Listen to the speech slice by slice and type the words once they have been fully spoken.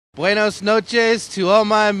Buenos noches to all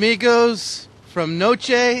my amigos from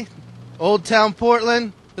Noche, Old Town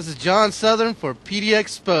Portland. This is John Southern for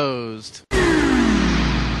PDXposed.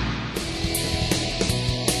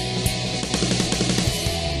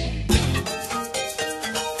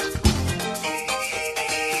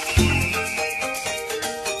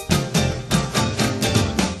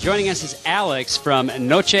 Joining us is Alex from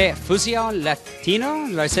Noche Fusion Latino.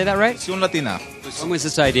 Did I say that right? Fusion Latina. When was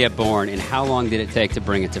this idea born, and how long did it take to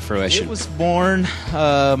bring it to fruition? It was born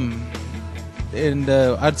in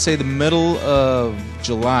I'd say the middle of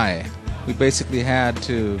July. We basically had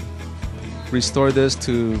to restore this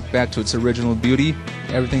back to its original beauty.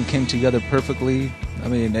 Everything came together perfectly. I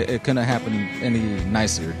mean, it couldn't happen any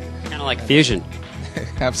nicer. Kind of like fusion.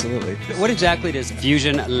 Absolutely. What exactly does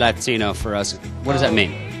Fusion Latino for us? What does that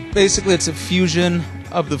mean? Basically, it's a fusion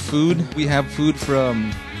of the food. We have food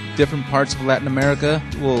from different parts of Latin America.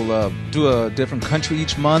 We'll do a different country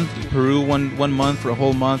each month. Peru one month for a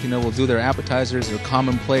whole month. We'll do their appetizers, their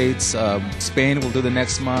common plates. Spain we'll do the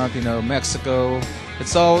next month. Mexico.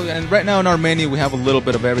 It's all. And right now in our menu we have a little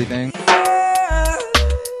bit of everything.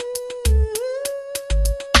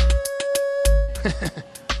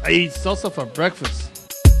 I eat salsa for breakfast.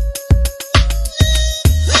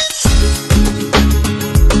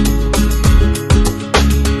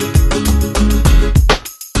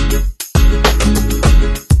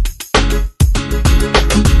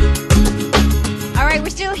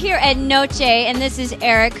 Here at Noche, and this is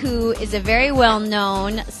Eric, who is a very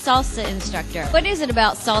well-known salsa instructor. What is it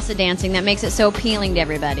about salsa dancing that makes it so appealing to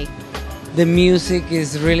everybody? The music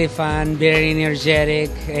is really fun, very energetic,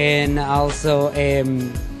 and also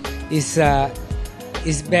it's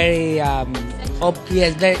very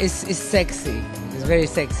it's sexy. It's very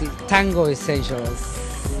sexy. Tango is sensual.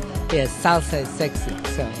 Yes, salsa is sexy.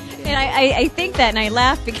 So. And I think that, and I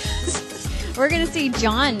laugh because we're going to see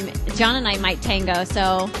John. John and I might tango,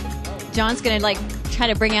 so John's going to try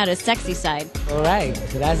to bring out his sexy side. All right,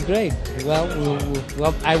 that's great. Well,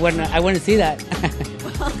 I want to see that.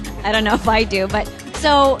 Well, I don't know if I do, but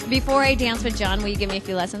so before I dance with John, will you give me a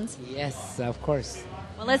few lessons? Yes, of course.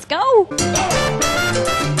 Well, let's go.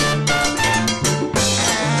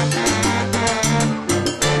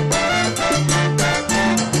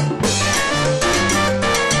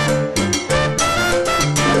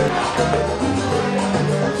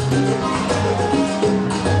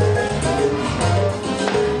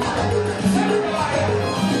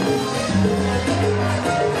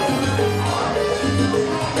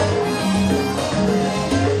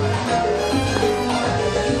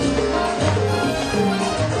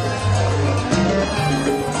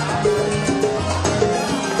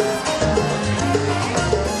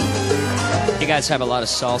 You guys have a lot of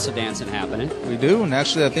salsa dancing happening. We do, and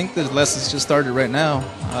actually I think the lessons just started right now.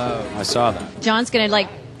 I saw that. John's going to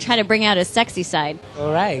try to bring out his sexy side.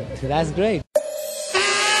 All right, that's great.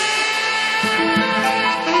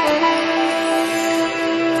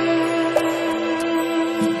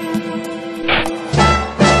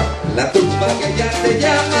 La tumba que ya te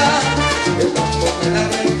llama, el tambo que la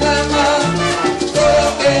reclama,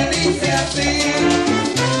 todo que dice así,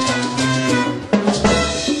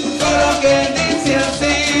 todo que dice así.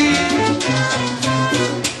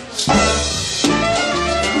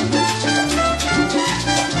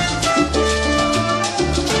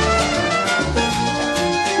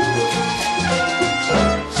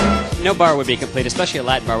 No bar would be complete, especially a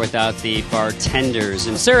Latin bar, without the bartenders.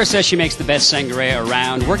 And Sarah says she makes the best sangria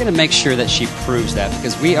around. We're going to make sure that she proves that,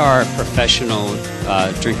 because we are professional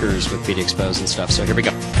drinkers with PDXposed and stuff. So here we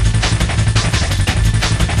go.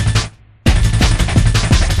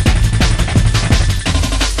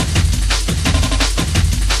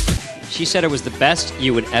 She said it was the best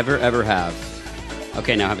you would ever have.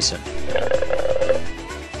 Okay, now have a sip.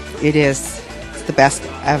 It is. It's the best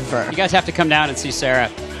ever. You guys have to come down and see Sarah.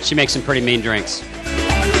 She makes some pretty mean drinks.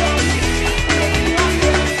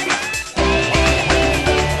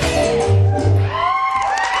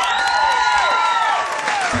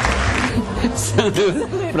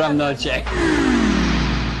 From Noche.